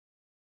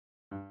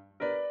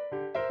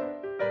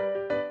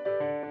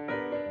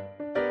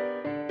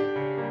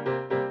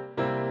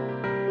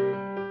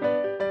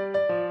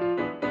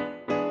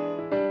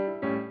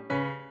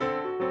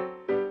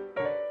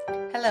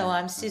Hello,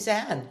 I'm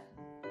Suzanne.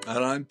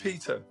 And I'm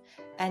Peter.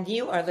 And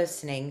you are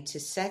listening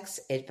to Sex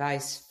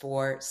Advice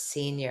for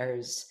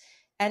Seniors.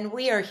 And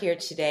we are here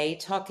today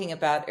talking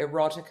about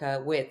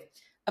erotica with,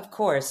 of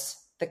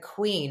course, the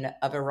queen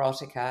of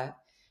erotica,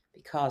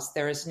 because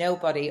there is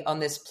nobody on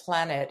this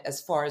planet,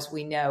 as far as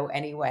we know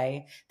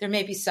anyway. There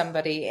may be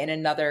somebody in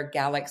another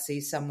galaxy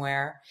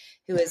somewhere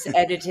who has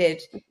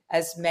edited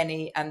as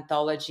many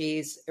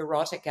anthologies,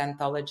 erotic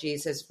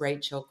anthologies, as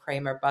Rachel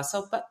Kramer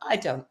Bussell, but I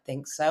don't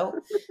think so.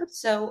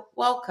 So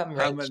welcome,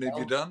 Rachel. How many have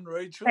you done,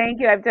 Rachel? Thank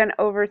you. I've done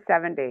over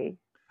 70.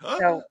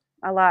 So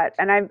a lot.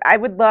 And I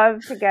would love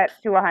to get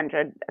to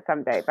 100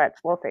 someday, but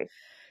we'll see.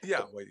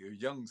 Yeah, well, you're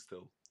young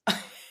still.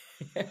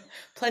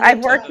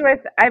 I've worked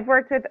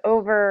with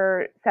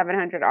over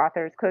 700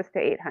 authors, close to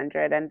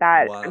 800, and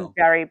that I'm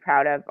very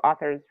proud of,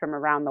 authors from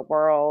around the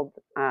world.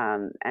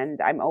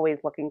 And I'm always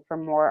looking for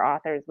more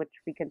authors, which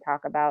we can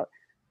talk about.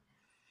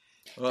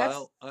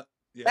 Well,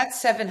 that's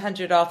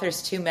 700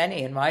 authors too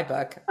many in my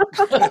book.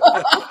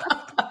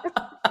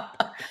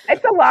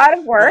 It's a lot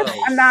of work.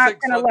 Well, I'm not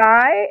going to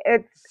lie.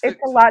 It's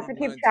a lot to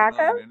keep track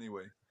of.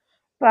 Anyway.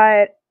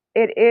 But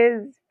it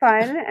is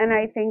fun, and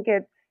I think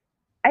it's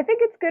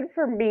good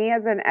for me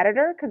as an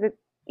editor, because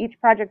each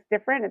project's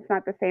different. It's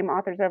not the same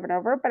authors over and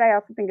over, but I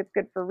also think it's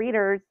good for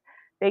readers.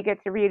 They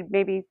get to read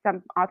maybe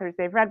some authors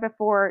they've read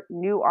before,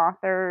 new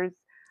authors.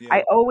 Yeah.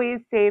 I always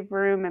save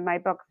room in my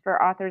books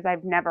for authors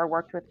I've never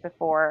worked with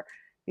before,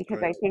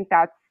 because I think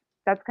that's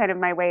kind of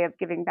my way of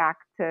giving back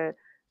to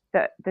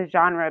the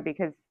genre,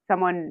 because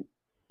someone,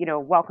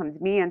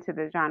 welcomed me into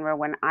the genre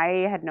when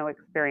I had no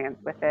experience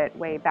with it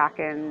way back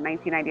in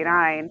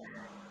 1999.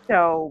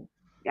 So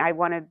I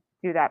want to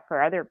do that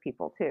for other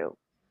people too.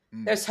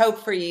 There's hope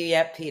for you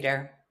yet,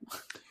 Peter.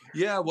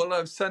 Yeah, well,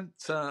 I've sent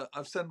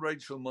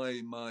Rachel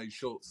my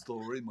short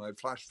story, my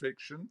flash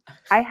fiction.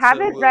 I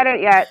haven't read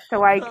it yet,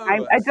 so I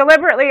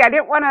deliberately, I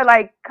didn't want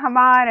to come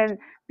on and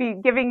be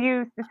giving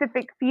you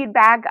specific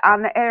feedback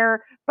on the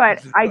air,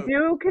 but I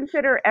do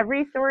consider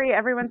every story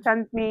everyone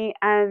sends me,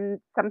 and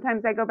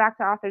sometimes I go back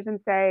to authors and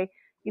say,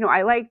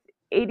 I liked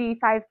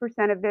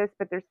 85% of this,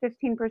 but there's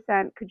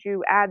 15%. Could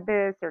you add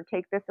this or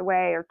take this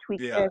away or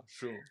tweak this? Yeah,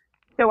 sure.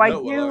 So I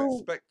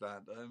expect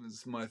that. It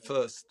was my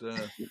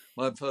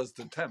first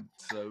attempt.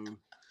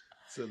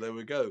 So there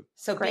we go.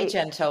 So great.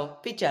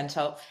 Be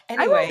gentle.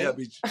 Anyway.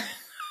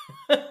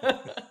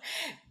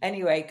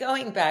 Anyway,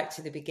 going back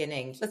to the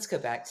beginning. Let's go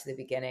back to the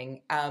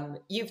beginning.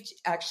 You've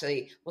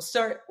actually, we'll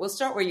start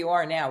where you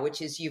are now,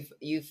 which is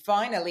you've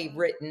finally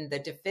written the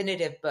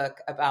definitive book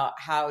about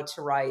how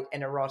to write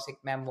an erotic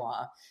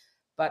memoir.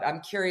 But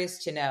I'm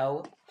curious to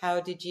know,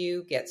 how did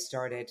you get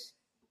started?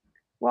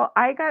 Well,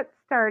 I got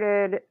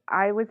started,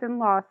 I was in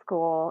law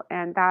school,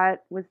 and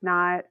that was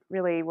not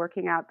really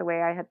working out the way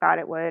I had thought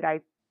it would. I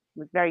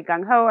was very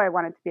gung-ho. I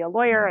wanted to be a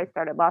lawyer. I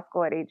started law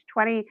school at age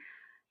 20.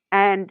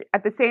 And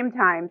at the same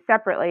time,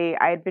 separately,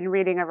 I had been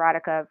reading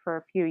erotica for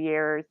a few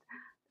years,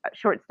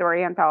 short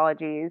story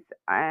anthologies.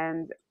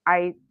 And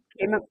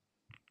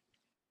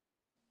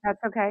that's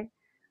okay.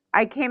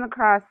 I came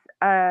across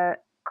a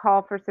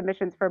call for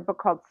submissions for a book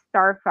called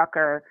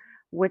Starfucker,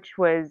 which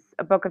was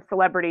a book of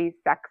celebrity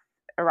sex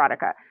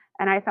erotica.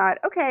 And I thought,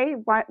 okay,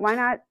 why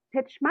not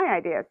pitch my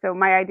idea? So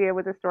my idea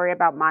was a story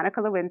about Monica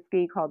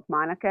Lewinsky called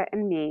Monica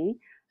and Me.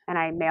 And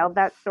I mailed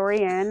that story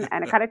in,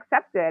 and it got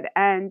accepted.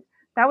 And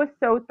that was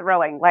so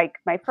thrilling. Like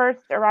my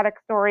first erotic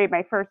story,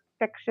 my first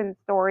fiction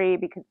story,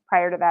 because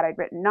prior to that I'd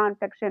written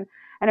nonfiction,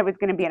 and it was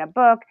going to be in a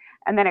book.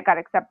 And then it got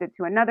accepted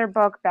to another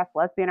book, Best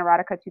Lesbian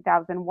Erotica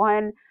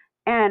 2001.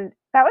 And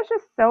that was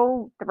just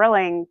so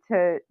thrilling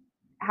to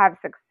have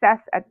success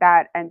at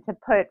that, and to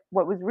put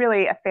what was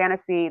really a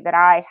fantasy that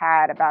I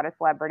had about a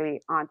celebrity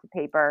onto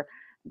paper.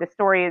 The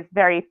story is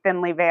very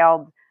thinly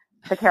veiled.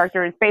 The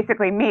character is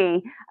basically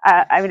me.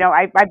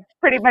 I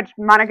pretty much,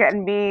 Monica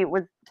and Me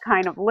was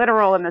kind of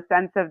literal in the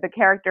sense of the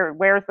character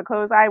wears the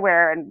clothes I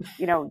wear, and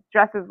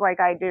dresses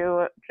like I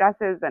do,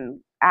 dresses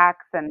and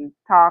acts and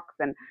talks,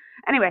 and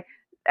anyway.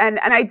 And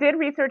I did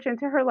research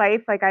into her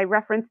life. Like I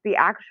referenced the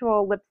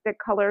actual lipstick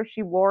color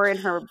she wore in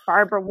her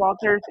Barbara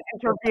Walters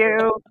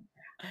interview.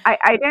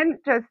 I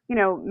didn't just,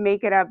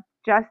 make it up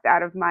just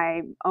out of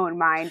my own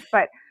mind.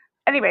 But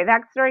anyway,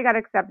 that story got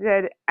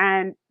accepted.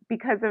 And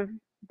because of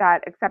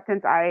that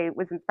acceptance, I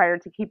was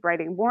inspired to keep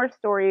writing more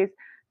stories.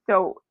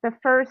 So the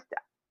first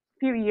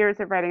few years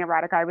of writing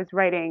erotica, I was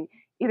writing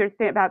either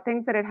about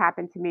things that had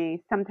happened to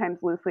me, sometimes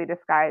loosely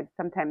disguised,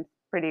 sometimes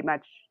pretty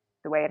much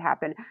the way it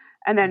happened,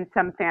 and then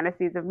some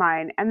fantasies of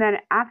mine. And then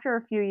after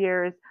a few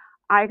years,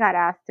 I got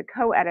asked to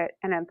co-edit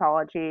an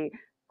anthology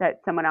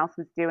that someone else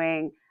was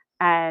doing,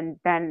 and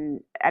then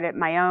edit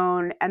my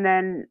own. And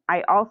then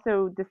I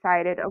also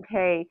decided,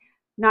 okay,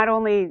 not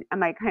only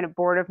am I kind of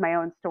bored of my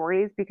own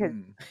stories, because,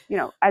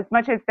 as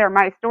much as they're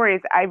my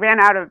stories, I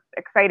ran out of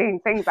exciting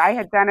things I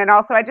had done. And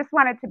also I just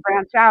wanted to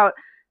branch out.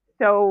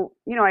 So,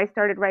 I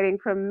started writing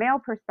from male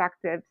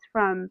perspectives,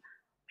 from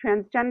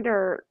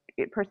transgender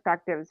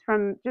perspectives,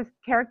 from just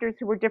characters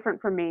who were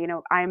different from me.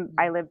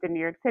 I lived in New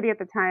York City at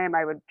the time.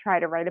 I would try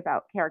to write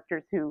about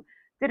characters who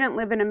didn't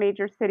live in a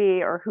major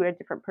city or who had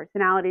different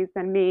personalities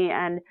than me.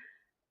 And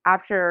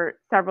after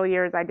several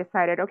years, I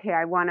decided, okay,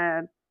 I want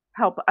to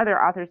help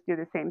other authors do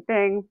the same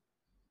thing.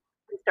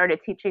 I started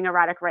teaching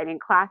erotic writing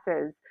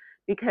classes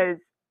because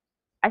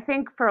I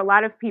think for a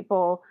lot of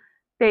people,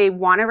 they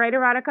want to write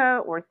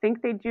erotica or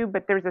think they do,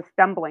 but there's a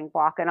stumbling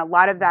block. And a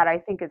lot of that, I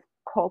think, is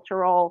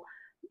cultural.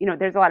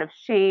 There's a lot of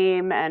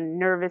shame and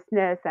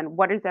nervousness and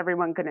what is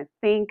everyone going to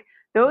think?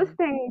 Those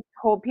things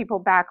hold people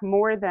back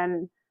more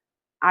than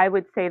I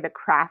would say the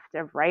craft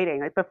of writing.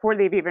 Like before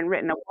they've even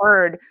written a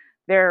word,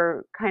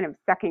 they're kind of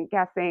second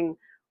guessing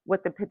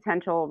what the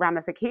potential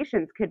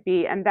ramifications could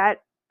be. And that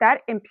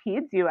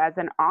impedes you as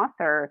an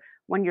author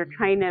when you're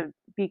trying to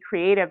be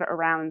creative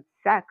around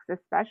sex,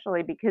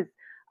 especially because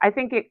I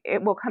think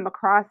it will come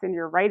across in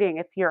your writing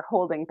if you're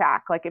holding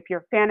back. Like if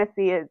your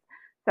fantasy is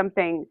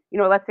something,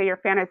 let's say your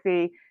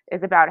fantasy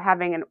is about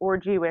having an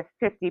orgy with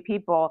 50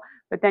 people,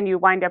 but then you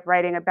wind up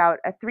writing about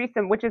a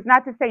threesome, which is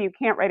not to say you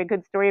can't write a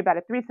good story about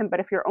a threesome, but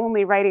if you're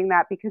only writing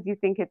that because you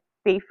think it's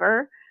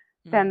safer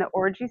than the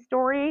orgy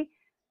story,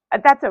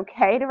 that's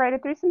okay to write a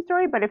threesome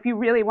story. But if you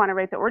really want to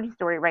write the orgy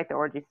story, write the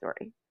orgy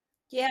story.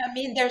 Yeah, I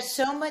mean, there's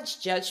so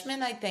much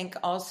judgment, I think,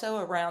 also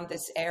around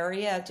this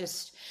area.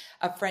 Just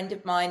a friend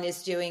of mine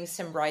is doing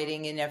some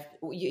writing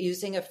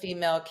using a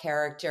female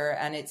character,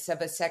 and it's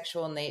of a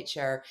sexual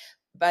nature,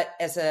 but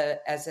as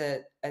a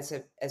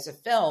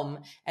film,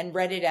 and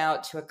read it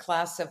out to a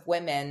class of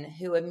women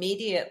who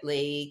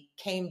immediately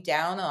came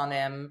down on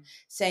him,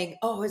 saying,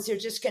 "Oh, is there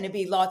just going to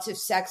be lots of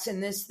sex in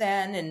this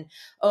then? And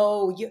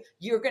oh,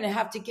 you're going to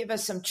have to give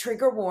us some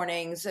trigger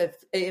warnings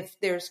if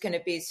there's going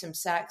to be some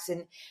sex."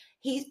 And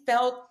he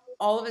felt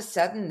all of a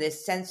sudden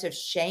this sense of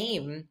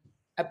shame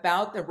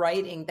about the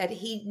writing that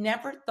he'd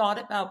never thought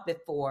about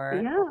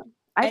before. Yeah,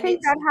 I And think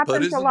it's, that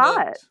But happens a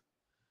lot.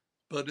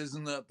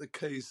 isn't that the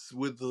case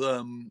with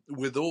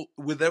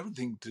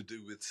everything to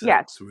do with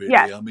Yes, sex? Really,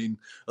 yes. I mean,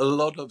 a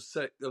lot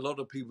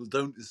of people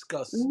don't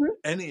discuss Hmm.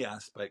 any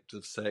aspect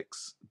of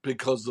sex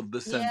because of the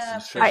sense yeah,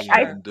 of for I, shame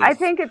I sure. and I of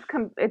think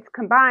it's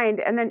combined,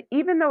 and then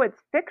even though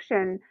it's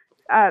fiction,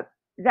 uh,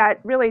 that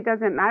really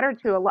doesn't matter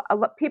to a lot.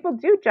 People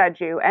do judge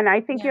you, and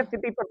I think you Yeah. have to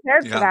be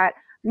prepared for yeah. that.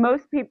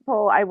 Most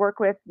people I work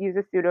with use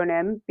a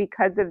pseudonym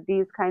because of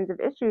these kinds of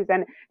issues,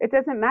 and it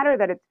doesn't matter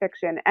that it's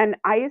fiction. And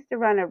I used to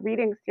run a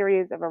reading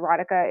series of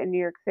erotica in New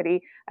York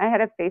City. I had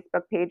a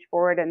Facebook page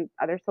for it and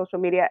other social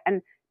media,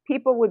 and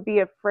people would be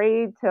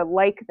afraid to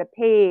like the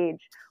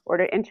page or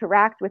to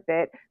interact with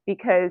it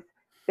because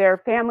their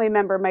family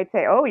member might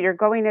say, "Oh, you're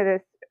going to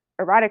this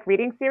erotic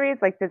reading series?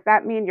 Like, does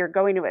that mean you're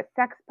going to a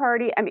sex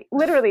party?" I mean,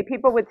 literally,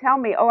 people would tell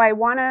me, "Oh, I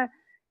want to,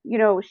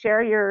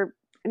 share your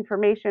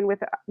information with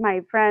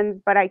my friends,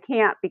 but I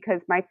can't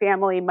because my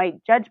family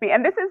might judge me."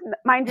 And this is,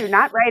 mind you,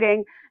 not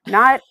writing,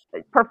 not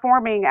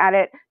performing at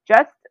it,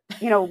 just,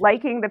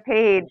 liking the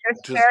page,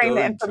 just Just sharing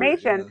the going to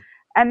it. information.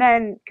 And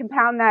then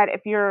compound that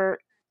if you're,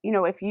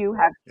 if you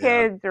have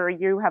Yeah, kids or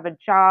you have a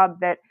job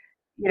that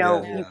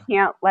yeah, you yeah,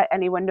 can't let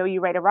anyone know you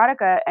write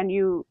erotica and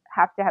you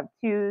have to have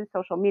two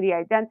social media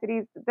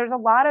identities. There's a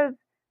lot of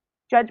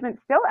judgment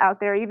still out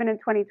there, even in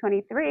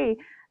 2023.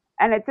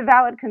 And it's a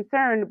valid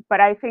concern. But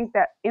I think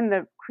that in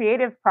the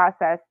creative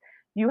process,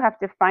 you have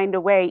to find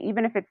a way,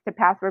 even if it's to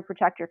password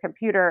protect your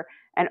computer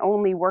and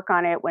only work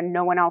on it when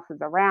no one else is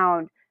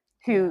around,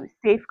 Yeah. to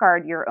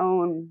safeguard your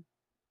own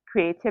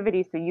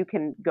creativity so you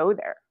can go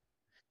there.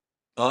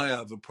 I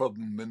have a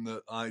problem in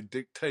that I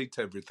dictate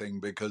everything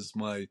because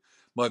my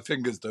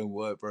fingers don't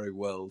work very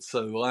well,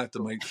 so I have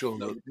to make sure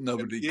that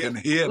nobody can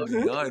hear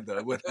me Mm-hmm.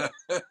 either.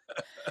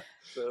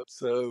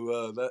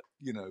 So that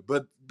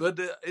but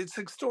it's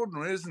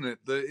extraordinary, isn't it,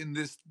 that in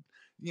this,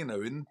 in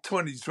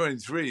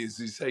 2023, as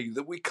you say,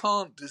 that we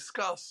can't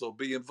discuss or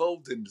be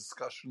involved in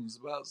discussions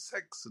about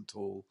sex at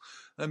all.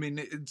 I mean,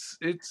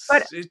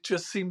 But it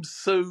just seems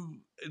so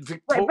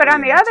right, but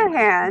on the Victorian to other me.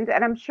 hand,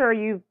 and I'm sure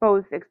you've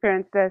both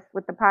experienced this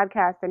with the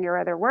podcast and your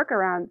other work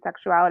around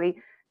sexuality,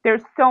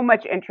 there's so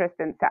much interest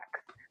in sex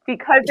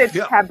because it's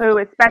Yeah, taboo,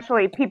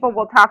 especially people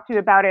will talk to you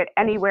about it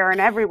anywhere and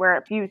everywhere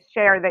if you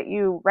share that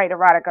you write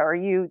erotica or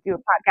you do a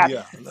podcast.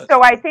 yeah, that's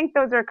So I right. think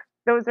those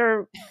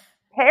are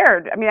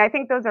paired. I mean, I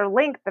think those are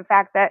linked, the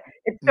fact that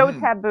it's so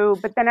Mm, taboo,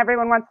 but then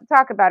everyone wants to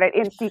talk about it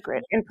in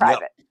secret, in yeah,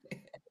 private.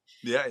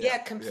 yeah, yeah, Yeah,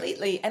 yeah.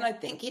 completely. And I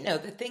think,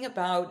 the thing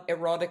about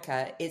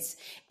erotica is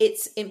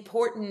it's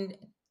important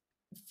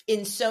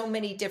in so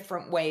many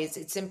different ways.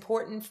 It's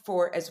important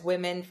for as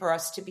women for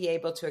us to be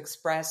able to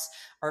express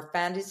our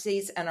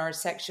fantasies and our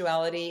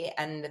sexuality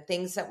and the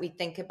things that we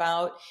think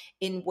about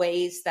in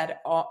ways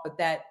that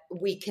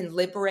we can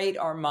liberate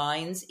our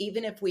minds,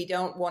 even if we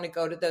don't want to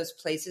go to those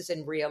places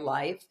in real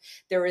life.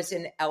 There is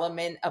an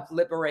element of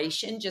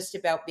liberation just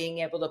about being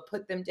able to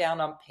put them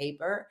down on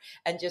paper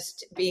and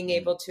just being Mm,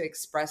 able to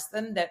express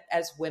them. That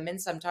as women,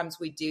 sometimes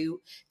we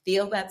do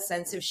feel that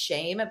sense of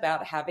shame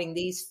about having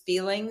these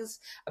feelings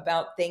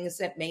about things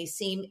that may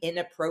seem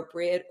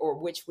inappropriate or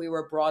which we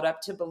were brought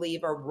up to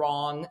believe are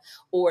wrong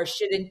or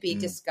shouldn't be mm,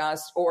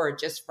 discussed or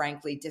just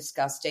frankly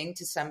disgusting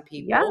to some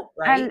Yeah, people,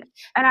 right?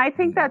 and I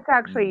think mm, that's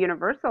actually mm.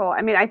 universal. universal.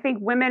 I mean, I think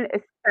women,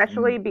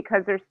 especially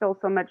because there's still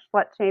so much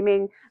slut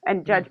shaming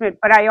and judgment,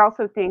 but I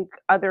also think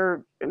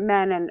other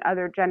men and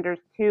other genders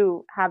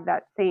too have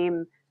that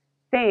same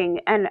thing.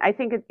 And I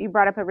think you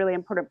brought up a really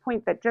important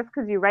point that just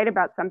because you write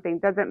about something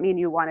doesn't mean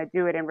you want to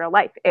do it in real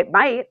life. It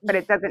might, but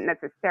it doesn't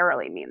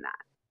necessarily mean that.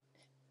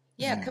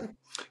 Yeah.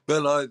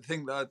 Well, I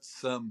think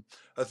that's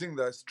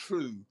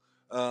true.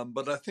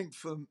 But I think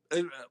for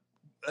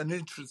an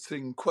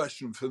interesting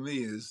question for me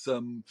is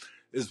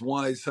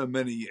why so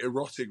many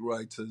erotic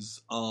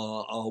writers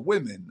are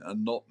women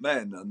and not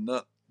men, and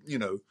that, you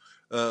know,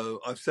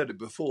 I've said it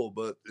before,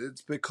 but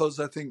it's because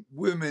I think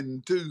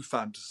women do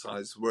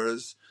fantasize,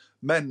 whereas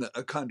men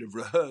are kind of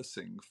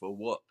rehearsing for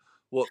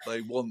what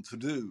they want to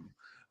do.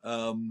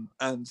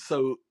 And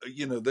so,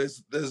 you know,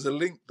 there's a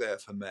link there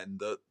for men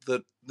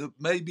that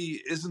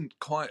maybe isn't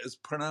quite as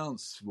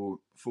pronounced for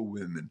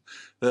women.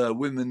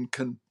 Women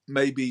can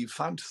maybe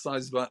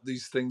fantasize about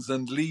these things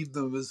and leave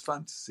them as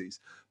fantasies.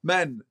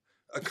 Men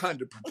are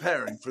kind of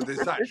preparing for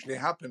this actually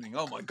happening.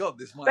 Oh my God,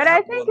 this might But I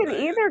happen think one in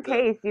day. either And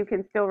case, you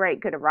can still write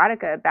good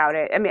erotica about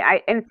it. I mean,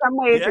 in some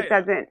ways, yeah, it yeah,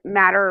 doesn't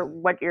matter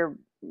what your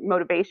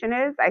motivation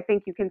is. I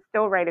think you can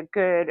still write a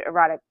good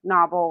erotic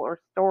novel or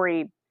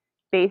story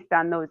based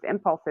on those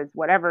impulses,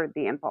 whatever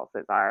the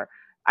impulses are.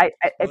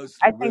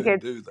 mostly women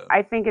do though.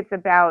 I think it's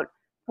about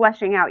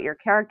fleshing out your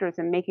characters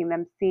and making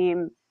them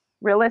seem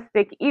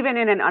realistic, even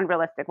in an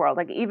unrealistic world.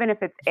 Like even if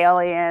it's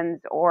aliens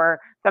or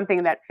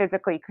something that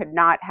physically could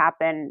not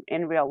happen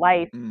in real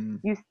life, Mm,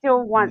 you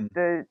still want mm.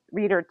 the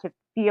reader to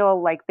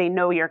feel like they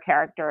know your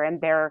character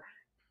and they're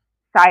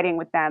siding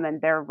with them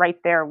and they're right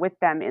there with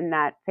them in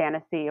that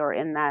fantasy or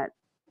in that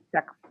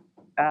sex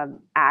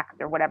act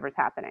or whatever's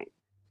happening.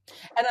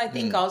 And I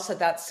think Mm. also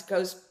that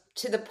goes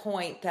to the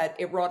point that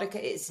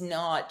erotica is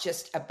not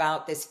just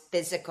about this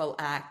physical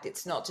act.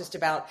 It's not just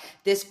about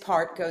this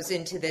part goes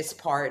into this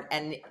part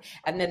and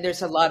then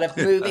there's a lot of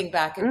moving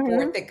back and Mm-hmm.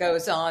 forth that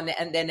goes on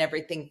and then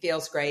everything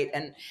feels great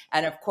and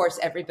of course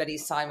everybody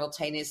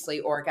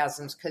simultaneously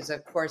orgasms because of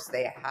course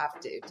they have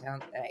to,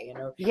 don't they? You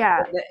know, Yeah.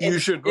 in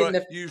in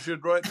the You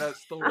should write that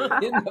story.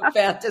 in the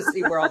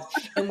fantasy world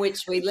in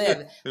which we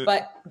live,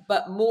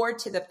 but more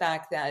to the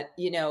fact that,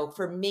 you know,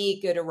 for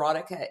me good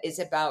erotica is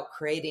about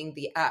creating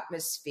the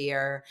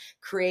atmosphere,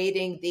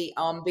 creating the Yeah,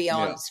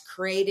 ambiance,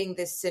 creating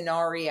this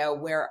scenario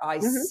where I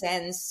Mm-hmm.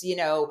 sense, you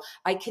know,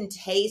 I can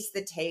taste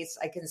the taste,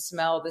 I can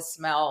smell the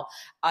smell,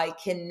 I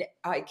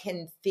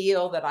can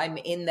feel that I'm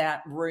in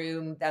that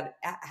room that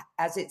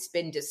as it's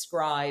been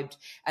described,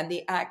 and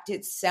the act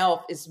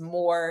itself is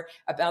more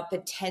about the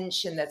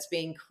tension that's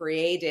being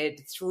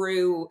created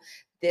through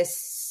this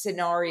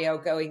scenario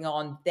going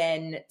on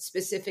than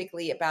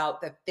specifically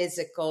about the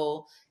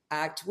physical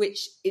act,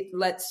 which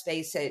let's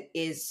face it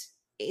is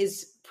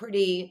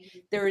pretty.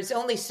 There is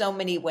only so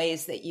many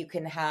ways that you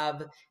can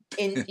have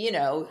in, you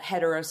know,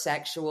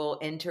 heterosexual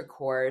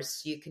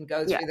intercourse. You can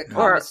go Yeah. through the yeah,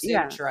 Kama Or,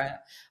 yeah. Sutra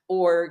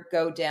or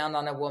go down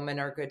on a woman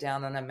or go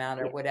down on a man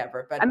or Yeah.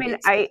 whatever, I but mean,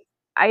 it's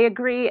I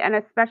agree, and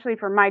especially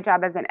for my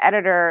job as an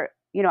editor,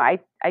 you know, I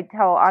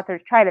tell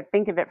authors try to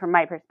think of it from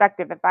my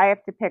perspective. If I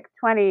have to pick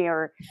 20,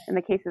 or in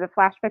the case of the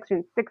flash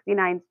fiction,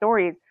 69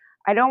 stories,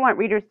 I don't want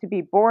readers to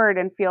be bored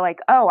and feel like,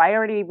 oh, I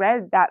already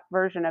read that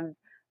version of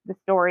the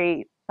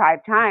story 5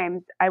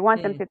 times. I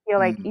want them mm, to feel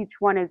like mm, each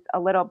one is a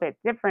little bit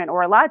different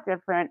or a lot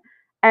different,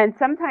 and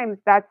sometimes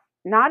that's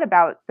not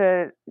about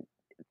the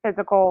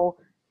physical,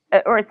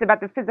 or it's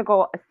about the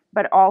physical,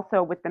 but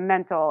also with the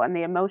mental and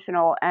the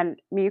emotional. And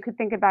I mean, you could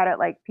think about it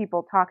like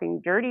people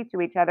talking dirty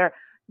to each other.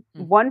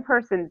 mm, One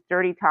person's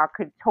dirty talk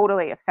could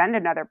totally offend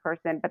another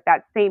person, but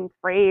that same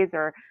phrase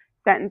or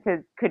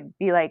sentences could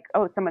be like,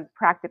 oh, someone's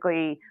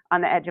practically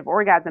on the edge of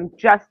orgasm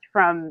just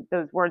from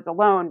those words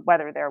alone,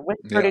 whether they're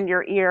whispered yeah. in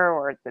your ear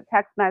or it's a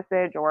text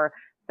message or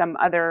some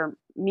other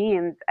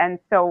means. And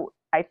so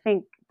I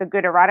think the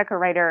good erotica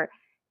writer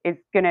is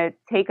going to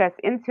take us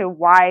into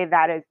why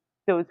that is,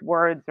 those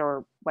words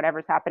or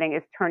whatever's happening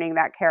is turning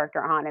that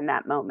character on in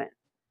that moment.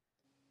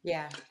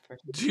 yeah, for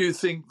Do you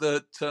think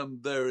that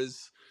there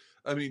is,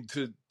 I mean,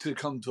 to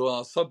come to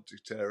our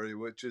subject area,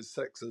 which is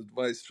sex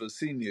advice for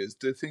seniors,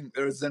 do you think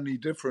there is any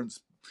difference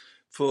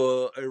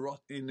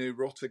in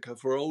erotica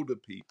for older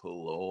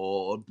people,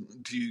 or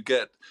do you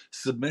get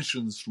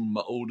submissions from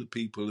older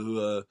people who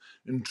are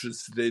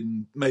interested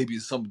in maybe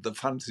some of the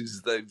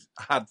fantasies they've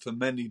had for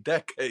many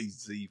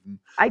decades, even?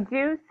 I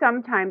do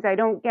sometimes. I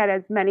don't get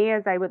as many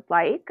as I would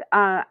like.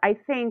 I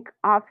think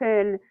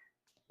often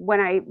when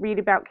I read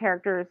about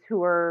characters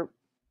who are,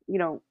 you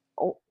know,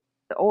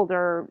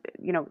 older,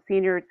 you know,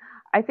 seniors,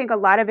 I think a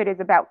lot of it is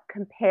about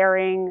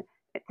comparing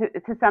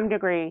to some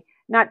degree,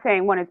 not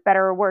saying one is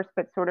better or worse,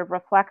 but sort of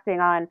reflecting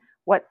on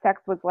what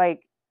sex was like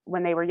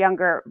when they were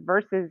younger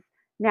versus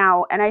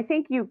now. And I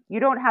think you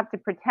don't have to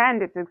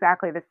pretend it's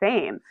exactly the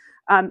same.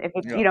 If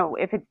it's, Yeah. you know,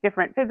 if it's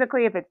different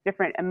physically, if it's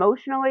different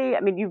emotionally. I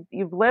mean,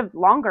 you've lived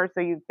longer, so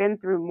you've been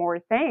through more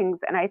things,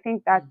 and I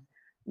think that's mm,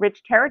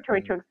 rich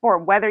territory to Mm. explore.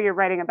 Whether you're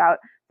writing about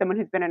someone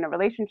who's been in a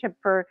relationship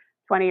for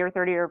 20 or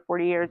 30 or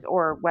 40 years,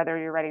 or whether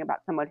you're writing about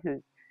someone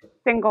who's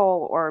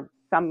single or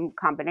some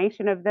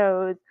combination of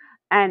those.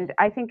 And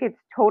I think it's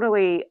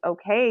totally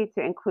okay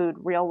to include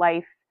real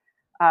life,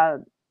 uh,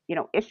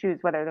 issues,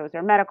 whether those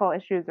are medical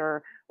issues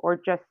or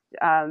just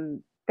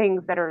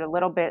things that are a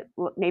little bit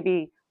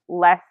maybe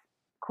less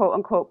quote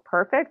unquote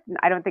perfect.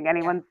 I don't think Yeah.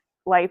 anyone's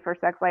life or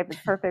sex life is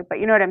perfect, but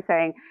you know what I'm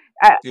saying.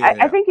 I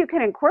Yeah. think you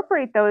can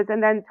incorporate those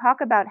and then talk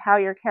about how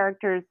your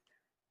characters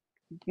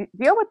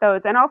deal with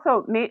those. And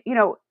also,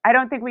 I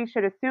don't think we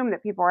should assume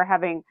that people are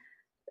having,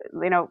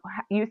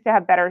 used to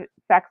have better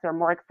sex or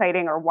more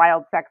exciting or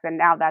wild sex, and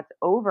now that's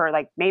over.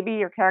 Like maybe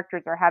your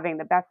characters are having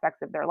the best sex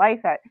of their life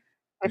at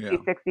 50, Yeah.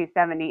 60,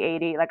 70,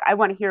 80. Like I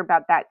want to hear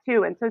about that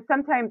too. And so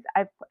sometimes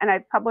I've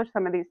published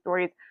some of these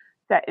stories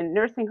set in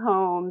nursing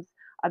homes.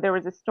 There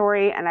was a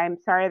story, and I'm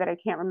sorry that I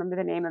can't remember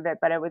the name of it,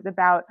 but it was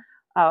about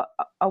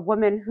a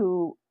woman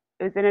who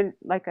is in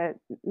a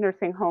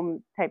nursing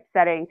home type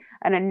setting,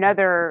 and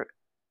another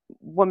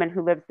woman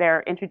who lives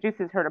there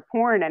introduces her to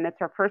porn, and it's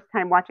her first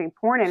time watching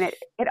porn, and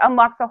it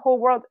unlocks a whole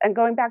world. And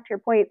going back to your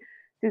point,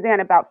 Suzanne,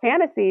 about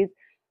fantasies,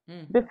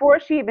 Mm. before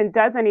she even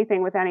does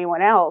anything with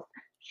anyone else,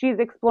 she's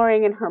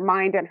exploring in her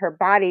mind and her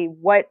body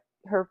what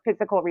her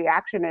physical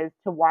reaction is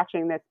to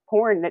watching this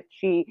porn that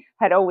she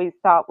had always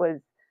thought was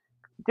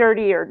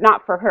dirty or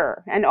not for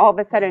her. And all of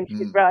a sudden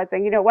she's Mm.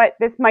 realizing, you know what,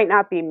 this might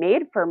not be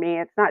made for me.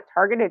 It's not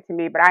targeted to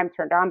me, but I'm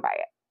turned on by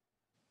it.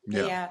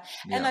 Yeah. Yeah.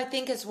 And Yeah. I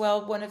think as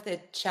well, one of the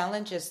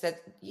challenges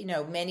that,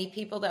 many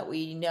people that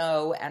we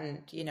know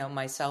and,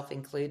 myself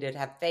included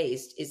have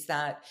faced is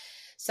that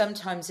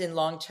sometimes in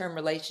long-term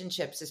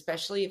relationships,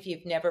 especially if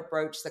you've never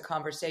broached the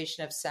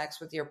conversation of sex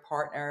with your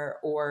partner,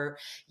 or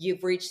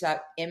you've reached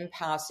that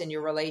impasse in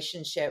your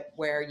relationship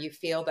where you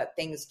feel that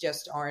things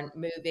just aren't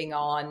moving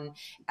on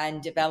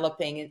and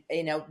developing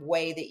in a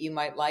way that you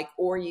might like,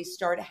 or you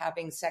start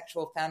having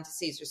sexual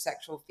fantasies or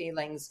sexual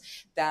feelings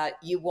that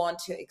you want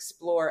to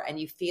explore and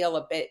you feel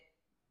a bit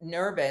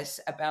nervous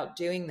about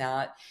doing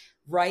that,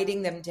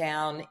 writing them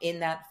down in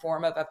that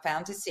form of a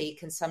fantasy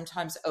can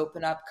sometimes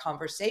open up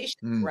conversations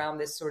Mm. around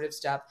this sort of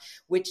stuff,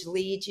 which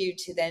lead you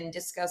to then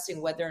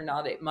discussing whether or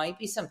not it might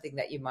be something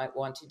that you might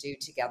want to do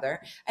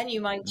together. And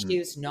you might Mm.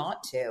 choose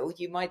not to.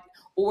 You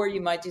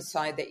might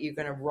decide that you're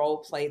going to role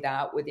play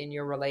that within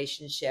your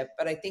relationship.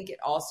 But I think it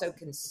also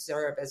can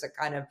serve as a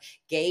kind of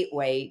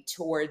gateway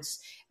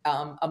towards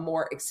a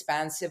more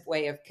expansive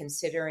way of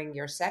considering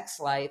your sex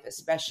life,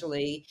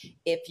 especially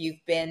if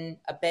you've been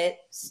a bit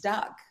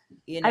stuck,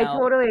 I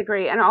totally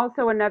agree. And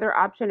also another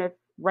option, if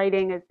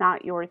writing is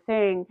not your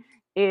thing,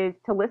 is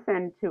to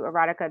listen to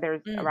erotica.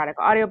 There's Mm, erotic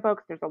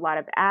audiobooks. There's a lot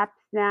of apps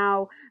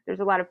now. There's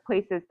a lot of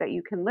places that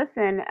you can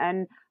listen.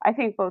 And I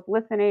think both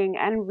listening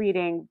and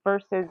reading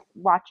versus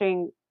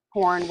watching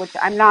porn, which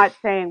I'm not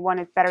saying one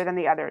is better than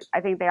the other. I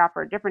think they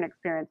offer a different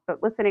experience.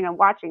 But listening and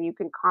watching, you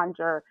can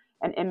conjure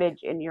an image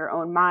in your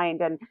own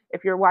mind. And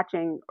if you're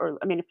watching,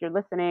 if you're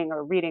listening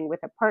or reading with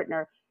a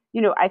partner,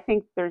 I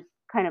think there's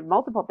kind of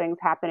multiple things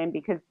happening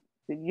because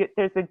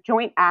there's a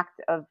joint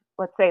act of,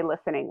 let's say,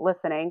 listening,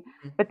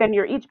 mm, but then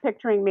you're each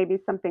picturing maybe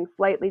something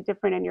slightly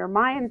different in your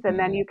minds, and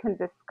then Mm. you can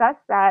discuss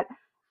that.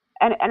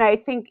 And I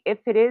think if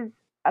it is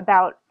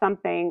about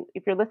something,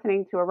 if you're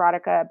listening to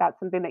erotica about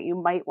something that you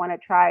might want to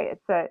try,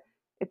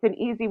 it's an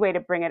easy way to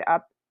bring it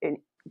up.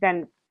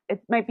 Then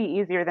it might be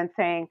easier than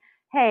saying,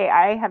 hey,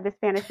 I have this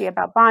fantasy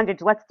about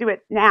bondage, let's do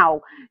it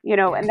now.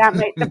 And that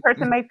might, the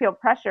person might feel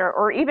pressure.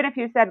 Or even if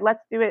you said,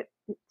 let's do it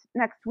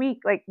next week,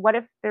 like what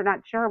if they're not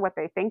sure what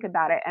they think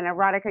about it? And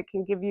erotica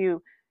can give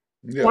you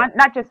Yeah.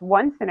 not just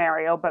one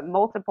scenario, but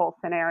multiple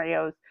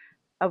scenarios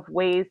of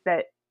ways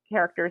that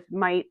characters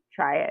might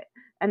try it.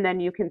 And then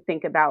you can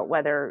think about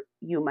whether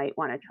you might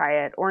want to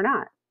try it or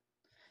not.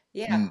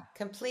 yeah, Mm.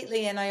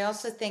 completely. And I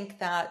also think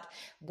that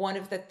one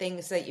of the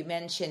things that you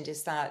mentioned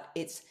is that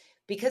it's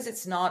because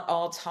it's not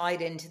all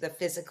tied into the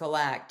physical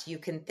act, you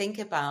can think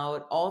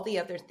about all the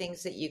other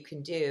things that you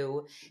can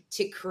do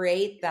to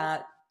create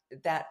that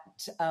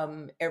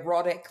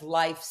erotic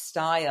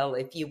lifestyle,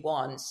 if you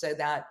want, so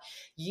that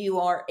you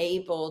are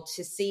able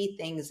to see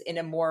things in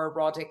a more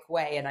erotic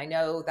way. And I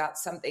know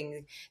that's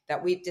something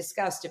that we've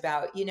discussed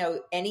about,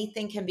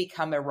 anything can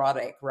become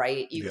erotic,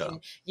 right? you Yeah. can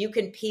you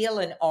can peel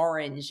an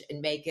orange and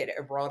make it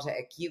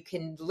erotic. You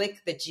can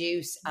lick the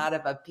juice out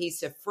of a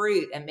piece of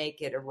fruit and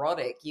make it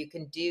erotic. You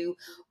can do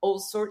all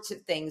sorts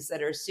of things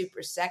that are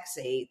super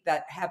sexy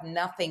that have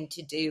nothing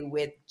to do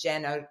with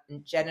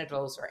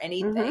genitals or Mm-hmm.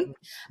 anything.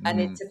 And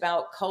Mm. it's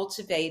about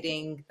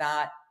cultivating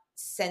that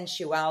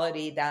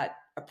sensuality, that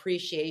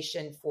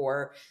appreciation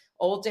for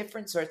all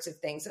different sorts of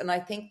things. And I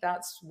think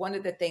that's one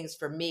of the things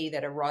for me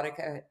that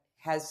erotica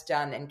has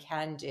done and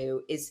can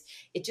do is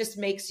it just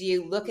makes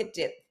you look at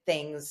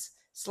things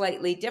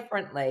slightly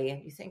differently.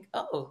 And you think,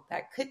 oh,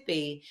 that could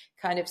be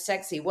kind of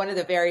sexy. One of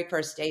the very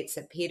first dates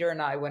that Peter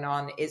and I went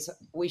on is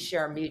we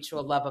share a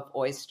mutual love of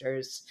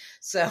oysters.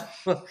 So,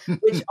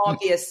 which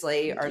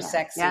obviously are Yeah,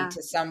 sexy yeah.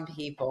 to some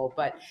people,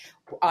 but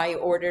I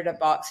ordered a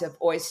box of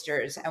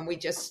oysters and we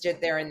just stood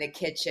there in the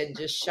kitchen,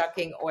 just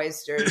shucking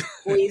oysters,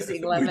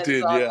 squeezing We lemons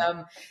did, on yeah.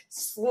 them,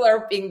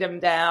 slurping them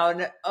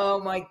down. Oh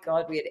my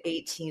God, we had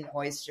 18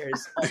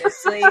 oysters.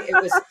 Honestly,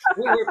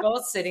 we were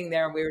both sitting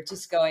there and we were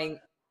just going,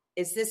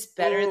 is this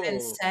better than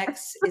Oh.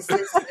 sex? Is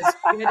this as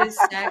good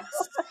as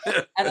sex?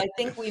 And I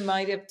think we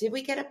might have, did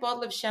we get a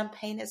bottle of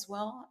champagne as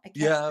well? I can't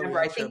Yeah, we remember.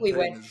 I had think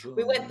champagne as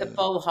we well. went the Yeah,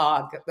 full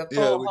hog, the yeah,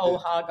 full we whole did.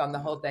 hog on the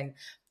Yeah. whole thing.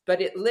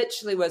 But it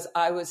literally was,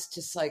 I was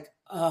just like,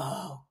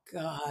 oh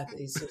God,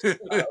 these are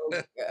so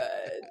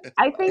good.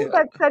 I think Yeah,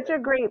 that's such a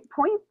great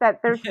point that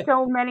there's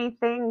so many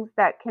things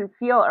that can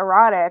feel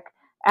erotic,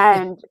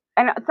 and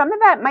some of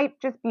that might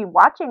just be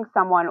watching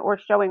someone or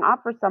showing off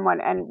for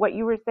someone. And what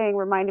you were saying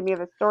reminded me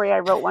of a story I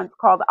wrote once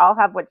called "I'll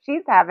Have What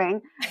She's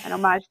Having," an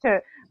homage to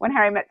When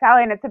Harry Met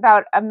Sally, and it's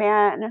about a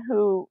man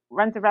who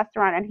runs a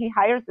restaurant and he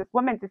hires this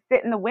woman to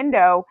sit in the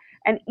window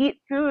and eat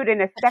food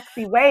in a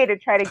sexy way to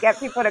try to get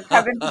people to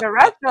come into the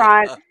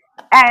restaurant.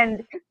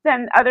 And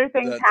then other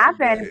things that's a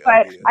happen. great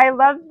But idea. I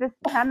love this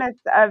premise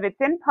of it's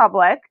in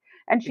public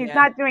and she's Yeah,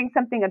 not doing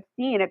something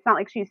obscene. It's not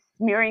like she's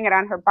smearing it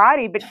on her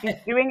body, but she's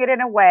doing it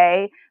in a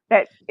way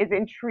that is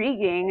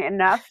intriguing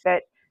enough to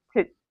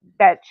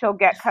that she'll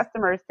get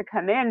customers to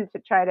come in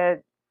to try to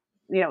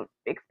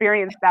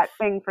experience that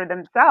thing for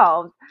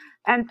themselves.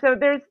 And so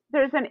there's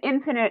an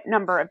infinite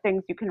number of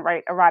things you can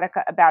write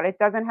erotica about. It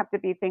doesn't have to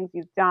be things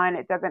you've done.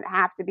 It doesn't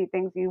have to be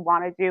things you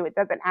want to do. It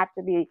doesn't have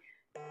to be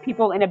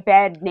people in a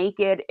bed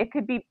naked. It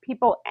could be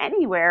people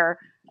anywhere.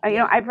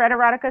 yeah, I've read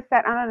erotica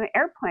set on an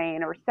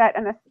airplane or set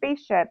in a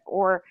spaceship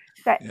or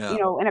set, Yeah,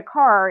 in a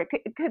car.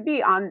 It could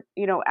be on,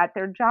 at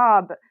their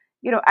job.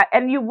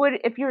 And you would,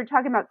 if you were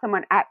talking about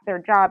someone at their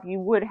job, you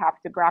would have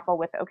to grapple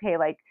with, okay,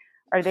 like,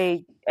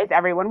 is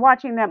everyone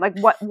watching them? Like,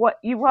 what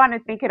you want to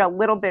make it a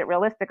little bit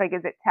realistic. Like,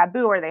 is it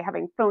taboo? Are they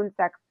having phone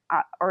sex?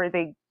 Or are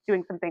they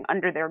doing something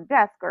under their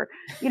desk? Or,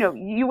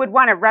 you would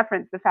want to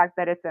reference the fact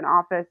that it's an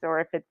office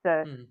or if it's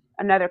mm,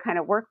 another kind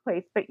of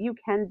workplace, but you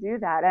can do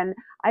that. And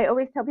I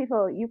always tell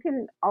people you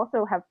can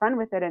also have fun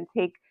with it and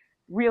take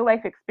real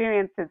life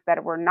experiences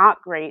that were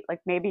not great. Like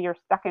maybe you're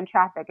stuck in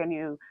traffic and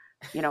you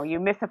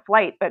miss a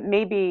flight, but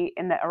maybe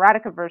in the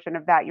erotica version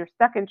of that, you're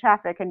stuck in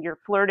traffic and you're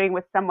flirting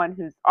with someone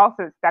who's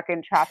also stuck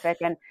in traffic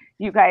and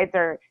you guys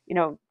are,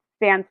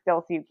 stand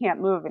still so you can't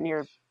move and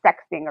you're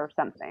sexting or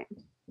something.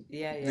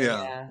 yeah, yeah,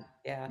 yeah, yeah,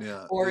 yeah.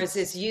 yeah. Or as It's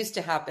this used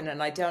to happen,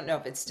 and I don't know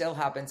if it still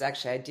happens.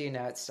 Actually, I do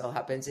know it still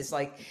happens. It's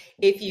like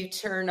if you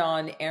turn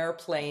on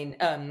airplane,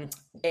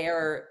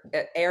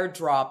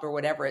 airdrop or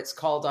whatever it's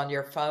called on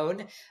your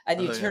phone,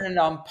 and you oh yeah. turn it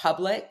on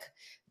public,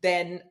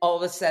 then all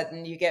of a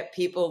sudden you get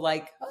people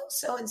like, oh,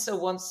 so and so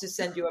wants to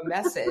send you a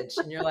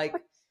message, and you're like,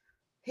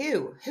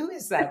 who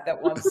is that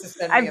wants to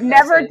send me I've a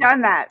never message?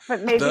 done that,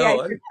 but maybe I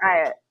No, should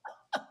try it.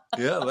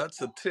 yeah,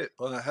 that's a tip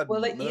I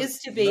Well, hadn't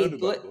known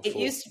about It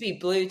before. used to be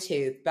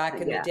Bluetooth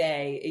back in the Yeah.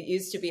 day. It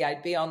used to be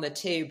I'd be on the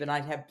tube and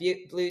I'd have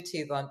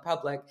Bluetooth on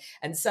public,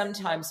 and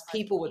sometimes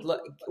people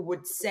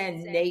would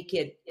send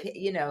naked,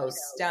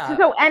 stuff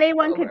So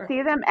anyone could over.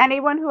 see them.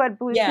 Anyone who had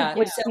Bluetooth Yeah.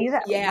 would So see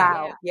that. yeah,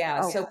 Wow.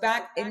 yeah. Oh, So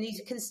back, and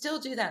you can still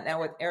do that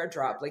now with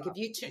AirDrop. Like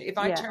if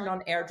I yeah. turned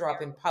on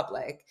AirDrop in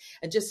public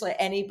and just let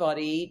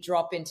anybody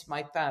drop into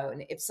my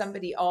phone, if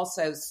somebody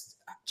also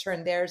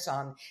turned theirs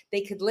on,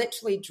 they could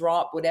literally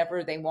drop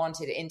whatever they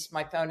wanted into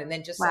my phone and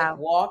then just like Wow.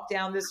 walk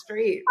down the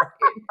street, right?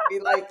 And be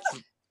like,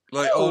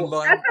 Like oh,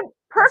 That's online, a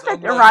it's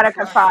perfect online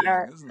erotica flashing,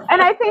 fodder. isn't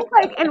And it? I think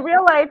like in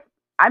real life,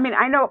 I mean,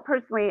 I know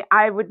personally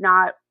I would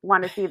not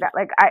want to see that.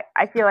 Like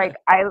I feel like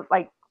I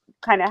like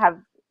kind of have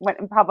went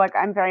in public,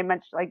 I'm very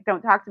much like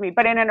don't talk to me.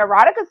 But in an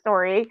erotica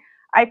story,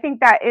 I think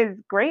that is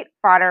great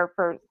fodder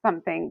for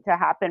something to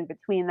happen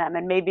between them.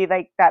 And maybe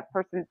like that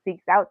person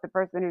seeks out the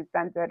person who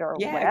sent it or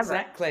yeah, whatever.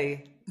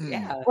 exactly. Mm,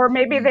 Yeah. Or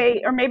maybe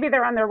mm.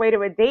 they're on their way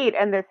to a date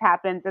and this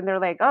happens and they're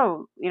like,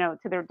 oh,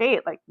 to their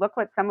date, like, look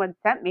what someone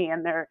sent me.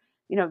 And they're,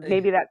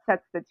 maybe that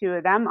sets the two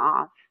of them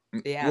off.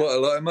 Yeah.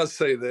 Well, I must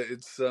say that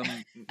it's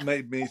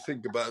made me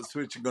think about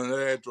switching on an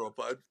airdrop.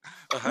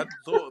 I hadn't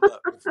thought of that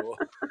before.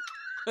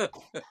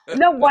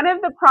 No, one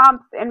of the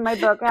prompts in my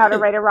book, How to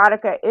Write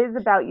Erotica, is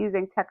about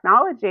using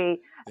technology.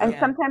 And Yeah, Yeah.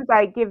 sometimes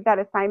I give that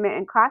assignment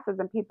in classes,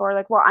 and people are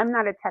like, well, I'm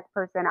not a tech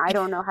person. I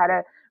don't know how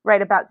to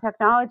write about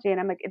technology. And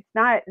I'm like, it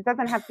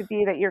doesn't have to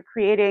be that you're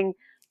creating,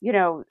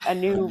 a a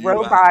new new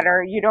app. robot,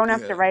 or you don't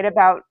have to Yeah, write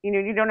about,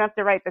 you don't have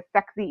to write the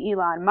sexy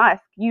Elon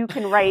Musk. You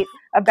can write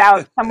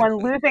about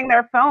someone losing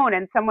their phone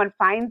and someone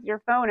finds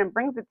your phone and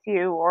brings it to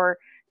you,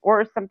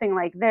 or something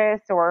like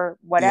this or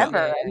yeah, whatever.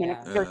 Yeah. I Yeah. mean,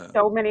 Yeah. there's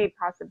so many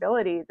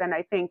possibilities. And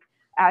I think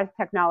as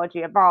technology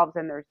evolves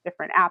and there's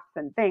different apps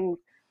and things,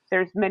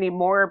 there's many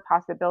more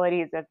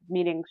possibilities of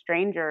meeting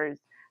strangers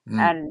mm,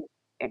 and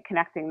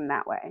connecting in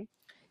that way.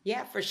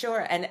 Yeah, for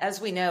sure. And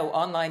as we know,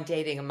 online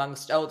dating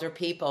amongst older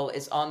people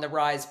is on the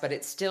rise, but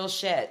it's still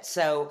shit.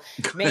 So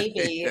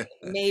Yeah.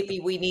 maybe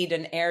we need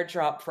an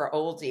airdrop for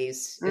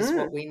oldies is Mm.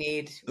 what we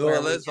need, Well, where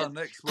we there's our just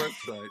next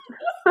website.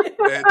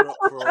 Airdrop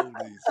for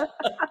oldies.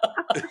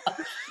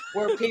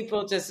 where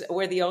people just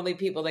we're the only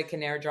people that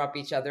can airdrop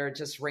each other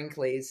just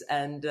wrinklies,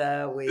 and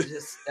we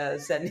just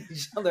send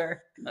each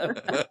other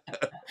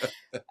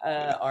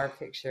our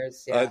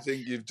pictures. I Yeah.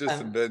 think you've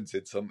just Um,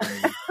 invented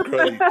something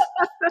great.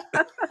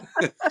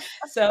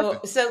 so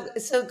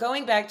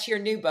going back to your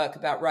new book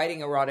about writing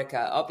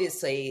erotica,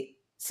 obviously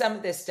some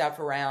of this stuff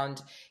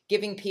around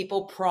giving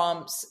people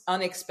prompts,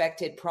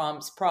 unexpected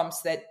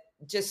prompts that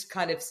just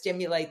kind of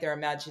stimulate their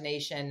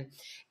imagination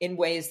in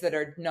ways that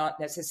are not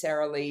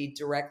necessarily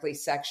directly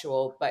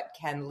sexual, but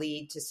can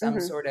lead to some Hmm.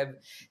 sort of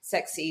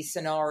sexy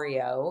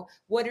scenario.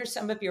 What are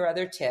some of your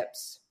other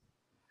tips?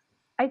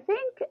 I think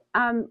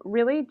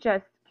really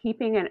just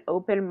keeping an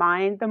open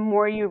mind. The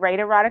more you write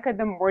erotica,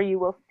 the more you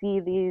will see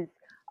these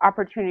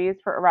opportunities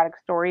for erotic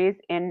stories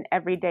in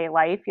everyday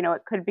life. You know,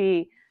 it could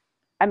be,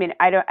 I mean,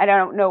 I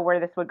don't know where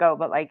this would go,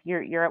 but like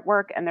you're at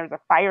work and there's a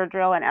fire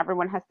drill and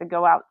everyone has to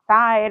go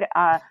outside.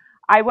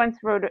 I once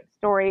wrote a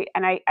story,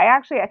 and I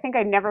actually I think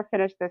I never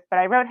finished this, but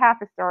I wrote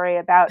half a story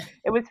about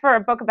it was for a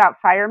book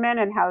about firemen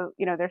and how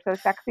they're so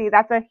sexy.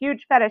 That's a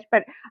huge fetish,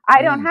 but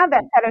I don't Mm. have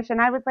that fetish,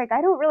 and I was like I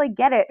don't really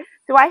get it.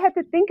 So I had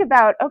to think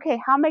about, okay,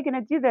 how am I going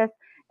to do this?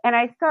 And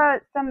I saw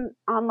some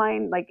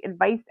online like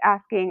advice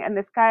asking, and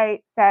this guy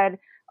said,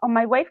 "Oh,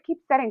 my wife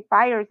keeps setting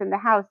fires in the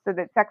house so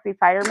that sexy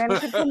firemen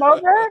could come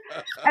over."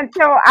 And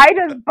so I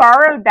just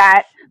borrowed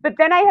that. But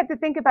then I had to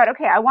think about,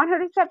 okay, I want her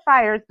to set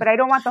fires, but I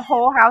don't want the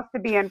whole house to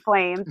be in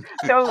flames.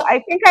 So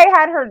I think I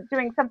had her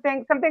doing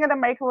something in the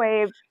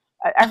microwave,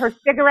 her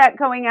cigarette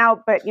going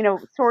out, but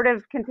sort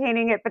of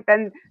containing it, but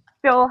then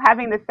still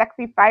having the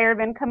sexy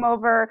fireman come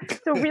over.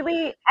 So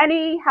really,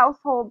 any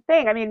household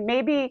thing. I mean,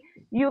 maybe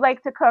you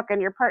like to cook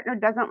and your partner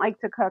doesn't like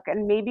to cook,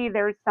 and maybe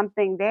there's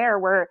something there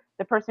where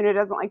the person who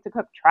doesn't like to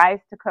cook tries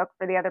to cook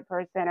for the other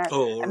person. Or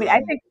I Or mean, I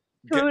think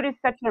get food is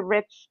such a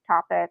rich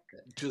topic.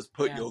 just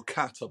put Yeah. your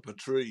cat up a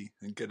tree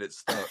and get it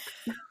stuck.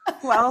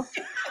 Well,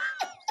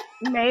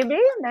 maybe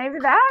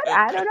that.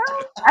 I don't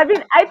know. I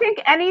mean, I think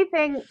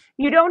anything,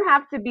 you don't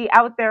have to be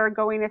out there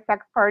going to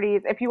sex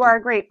parties. If you are,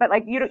 great, but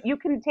like you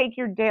can take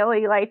your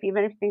daily life,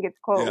 even if you think it's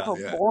quote Yeah, unquote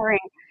yeah. boring,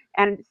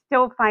 and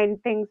still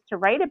find things to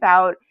write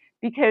about,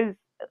 because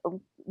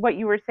what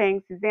you were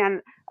saying,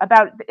 Suzanne,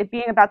 about it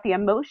being about the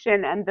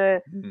emotion and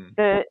Mm.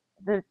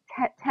 the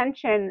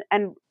tension,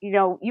 and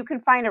you can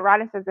find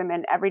eroticism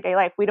in everyday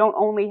life. We don't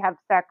only have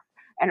sex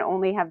and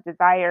only have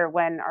desire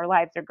when our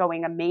lives are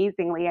going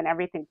amazingly and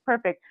everything's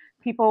perfect.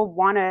 People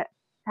want to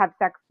have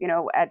sex,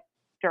 at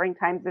during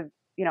times of,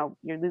 you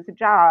lose a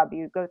job,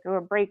 you go through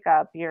a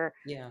breakup, you're,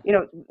 Yeah.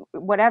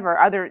 whatever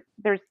other,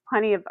 there's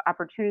plenty of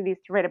opportunities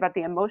to write about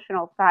the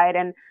emotional side.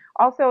 And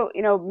also,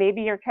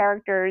 maybe your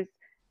characters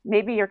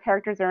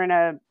are in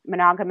a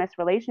monogamous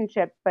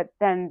relationship, but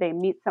then they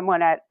meet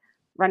someone at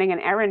running an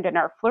errand and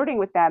are flirting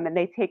with them, and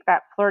they take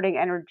that flirting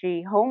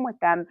energy home with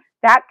them.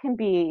 That can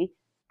be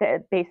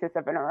the basis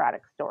of an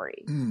erotic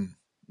story. Mm.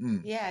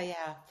 Mm.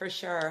 Yeah, for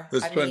sure.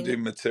 There's I plenty mean, of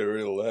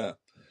material there.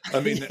 I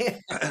mean,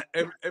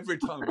 every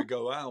time we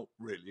go out,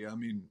 really, I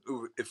mean,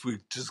 if we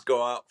just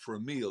go out for a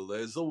meal,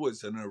 there's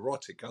always an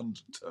erotic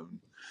undertone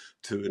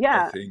to it, I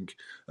Yeah, think.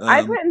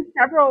 I've Um, written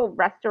several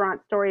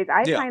restaurant stories.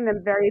 I yeah, find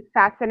them very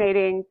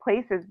fascinating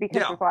places because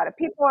yeah, there's a lot of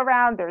people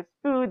around. There's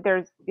food.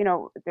 There's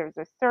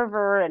a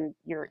server, and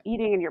you're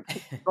eating and you're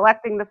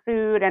selecting the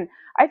food. And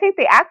I think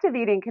the act of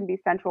eating can be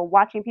central.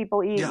 Watching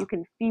people eat, yeah, you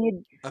can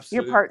feed your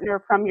absolutely.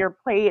 partner from your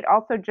plate.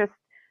 Also, just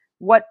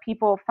what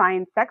people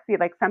find sexy.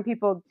 Like some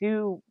people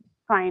do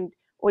find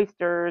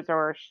oysters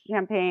or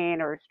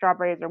champagne or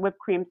strawberries or whipped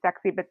cream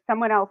sexy, but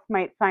someone else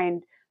might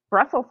find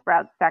Brussels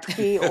sprouts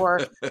sexy,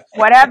 or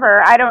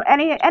whatever. I don't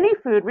any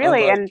food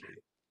really. And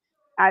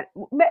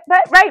Unlikely.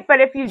 but right,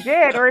 but if you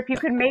did, or if you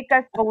could make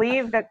us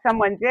believe that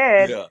someone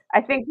did, Yeah,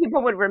 I think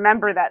people would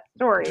remember that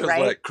story, just right?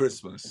 like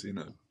Christmas,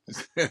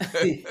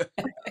 The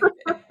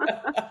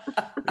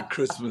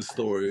Christmas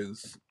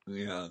stories,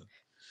 yeah.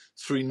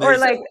 Three Or naked,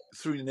 like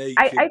so three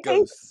I, I naked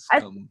think ghosts I,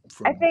 come I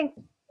from. think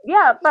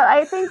yeah, but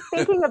I think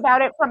thinking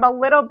about it from a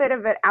little bit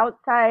of an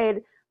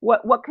outside,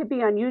 what could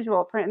be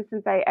unusual. For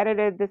instance, I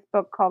edited this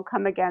book called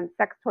Come Again,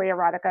 Sex Toy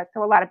Erotica.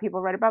 So a lot of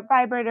people write about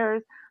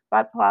vibrators,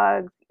 butt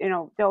plugs,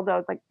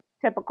 dildos, like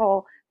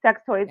typical sex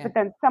toys. yeah. But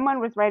then someone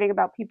was writing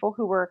about people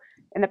who were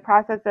in the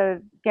process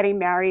of getting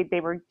married.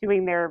 They were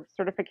doing their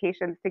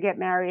certifications to get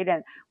married,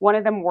 and one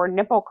of them wore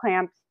nipple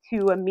clamps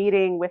to a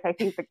meeting with, I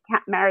think, the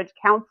marriage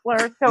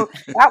counselor. So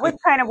that was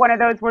kind of one of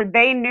those where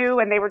they knew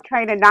and they were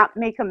trying to not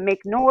make them make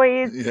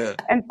noise. Yeah.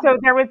 And so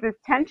there was this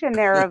tension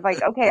there of like,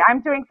 okay,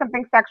 I'm doing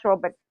something sexual,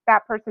 but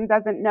that person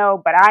doesn't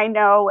know, but I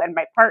know, and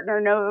my partner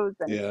knows.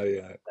 And Yeah,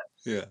 yeah,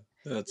 yeah.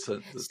 That's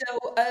it. So,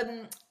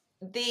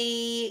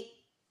 the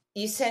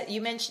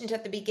you mentioned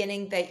at the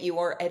beginning that you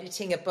are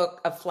editing a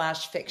book of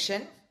flash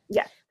fiction.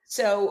 yes.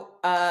 So,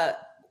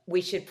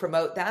 we should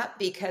promote that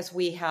because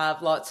we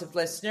have lots of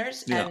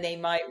listeners Yeah. and they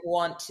might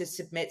want to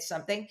submit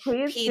something.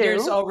 Please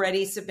Peter's do.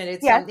 already submitted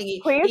Yes, something.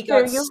 please He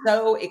got do.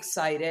 so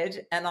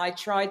excited, and I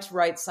tried to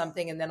write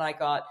something, and then I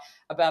got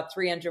about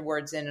 300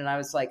 words in, and I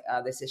was like,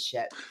 oh, this is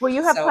shit. Well,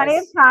 you have So plenty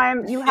of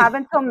time. You have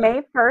until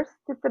May 1st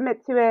to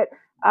submit to it.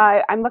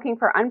 I'm looking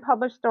for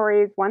unpublished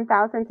stories,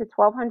 1,000 to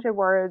 1,200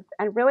 words.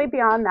 And really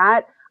beyond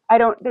that,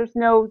 there's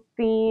no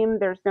theme,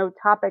 there's no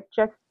topic,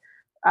 just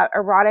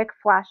erotic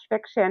flash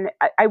fiction.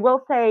 I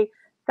will say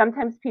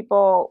sometimes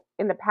people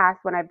in the past,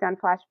 when I've done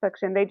flash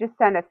fiction, they just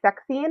send a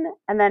sex scene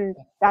and then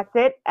that's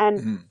it.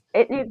 And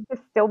it needs to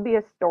still be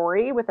a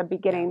story with a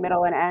beginning,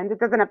 middle, and end. It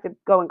doesn't have to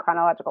go in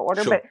chronological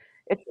order, Sure. but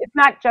it's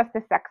not just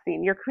a sex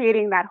scene. You're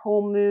creating that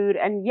whole mood.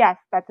 And yes,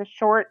 that's a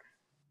short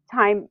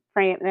time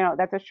frame.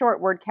 That's a short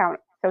word count.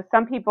 So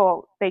some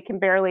people, they can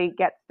barely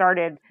get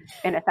started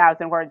in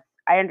 1,000 words.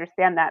 I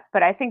understand that,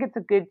 but I think it's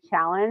a good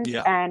challenge.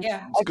 Yeah. And It's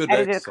I've good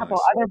edited exercise. a couple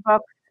other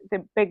books,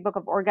 the Big Book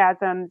of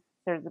Orgasms.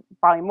 There's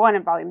volume 1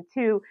 and volume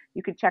 2.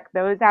 You could check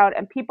those out.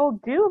 And people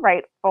do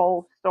write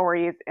full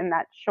stories in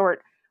that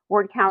short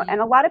word count. And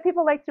a lot of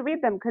people like to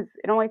read them because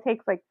it only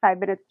takes like 5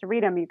 minutes to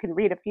read them. You can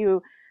read a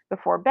few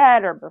before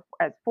bed or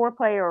as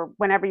foreplay or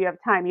whenever you have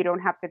time. You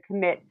don't have to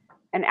commit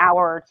an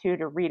hour or two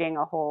to reading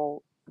a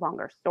whole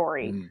longer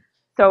story.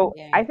 So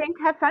I think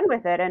have fun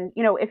with it. And,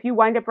 if you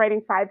wind up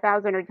writing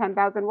 5,000 or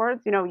 10,000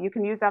 words, you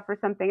can use that for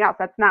something else.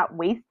 That's not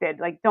wasted.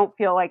 Like, don't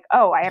feel like,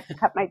 oh, I have to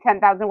cut my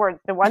 10,000 words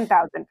to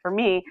 1,000 for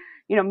me.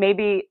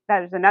 Maybe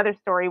there's another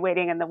story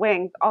waiting in the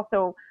wings.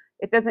 Also,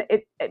 it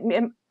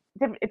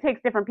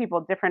takes different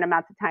people different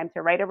amounts of time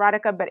to write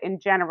erotica. But in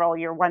general,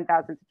 your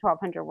 1,000 to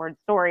 1,200 word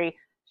story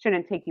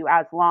shouldn't take you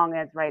as long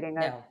as writing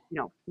a,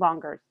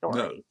 longer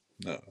story.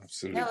 No,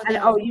 absolutely. And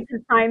you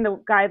can find the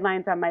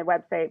guidelines on my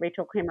website,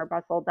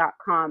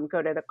 rachelkramerbustle.com.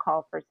 Go to the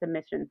call for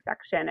submission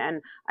section.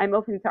 And I'm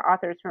open to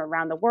authors from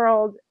around the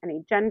world,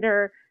 any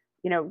gender.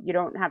 You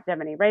don't have to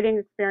have any writing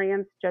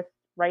experience. Just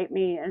write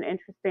me an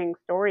interesting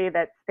story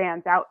that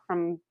stands out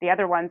from the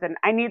other ones. And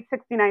I need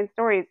 69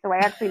 stories, so I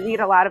actually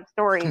need a lot of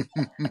stories.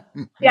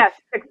 Yes,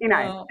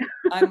 69. Well,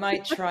 I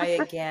might try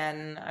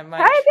again.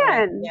 Try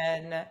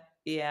again.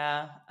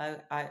 Yeah,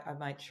 I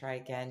might try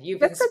again. You've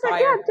just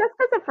inspired. Just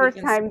because the first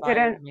time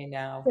didn't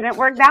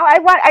work. Now I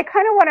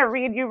kind of want to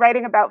read you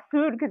writing about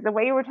food because the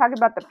way you were talking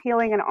about the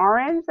peeling an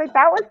orange, like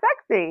that was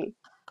sexy.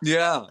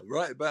 Yeah,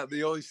 right about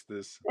the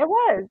oysters. It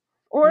was,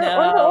 or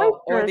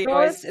the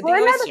oysters. The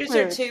oysters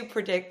are too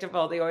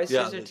predictable. The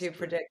oysters are too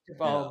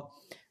predictable.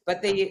 Yeah.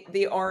 But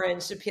the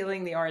orange,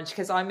 peeling the orange,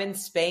 because I'm in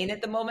Spain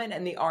at the moment,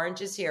 and the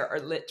oranges here are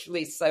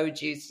literally so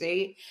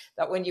juicy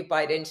that when you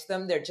bite into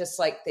them, they're just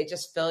like they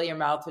just fill your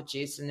mouth with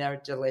juice, and they're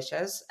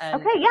delicious.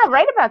 And okay, yeah,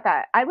 write about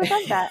that. I would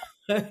love that.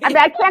 I mean,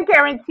 I can't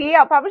guarantee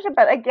I'll publish it,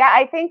 but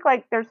I think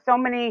there's so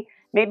many.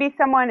 Maybe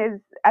someone is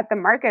at the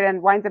market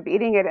and winds up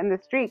eating it in the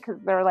street because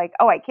they're like,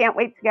 oh, I can't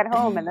wait to get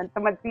home, and then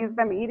someone sees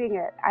them eating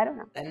it. I don't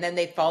know. And then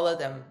they follow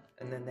them,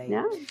 and then they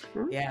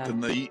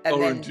and they eat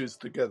oranges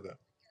together.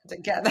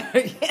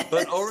 Yes.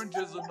 But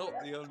oranges are not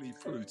the only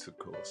fruit, of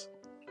course.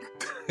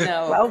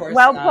 No, of course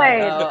not.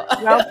 Played. No.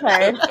 Well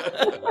played.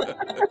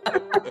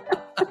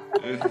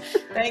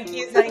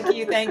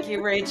 Thank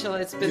you, Rachel.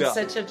 It's been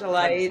such a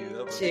delight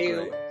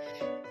to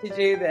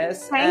do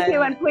this. Thank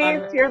you, and please,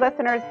 to your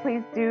listeners,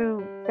 please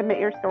do submit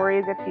your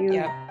stories if you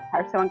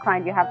are so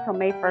inclined. You have till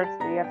May 1st,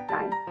 so you have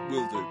time.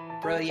 Will do.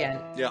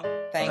 Brilliant. Yeah.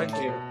 Thank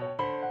you.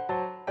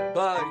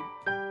 Bye.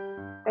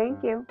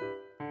 Thank you.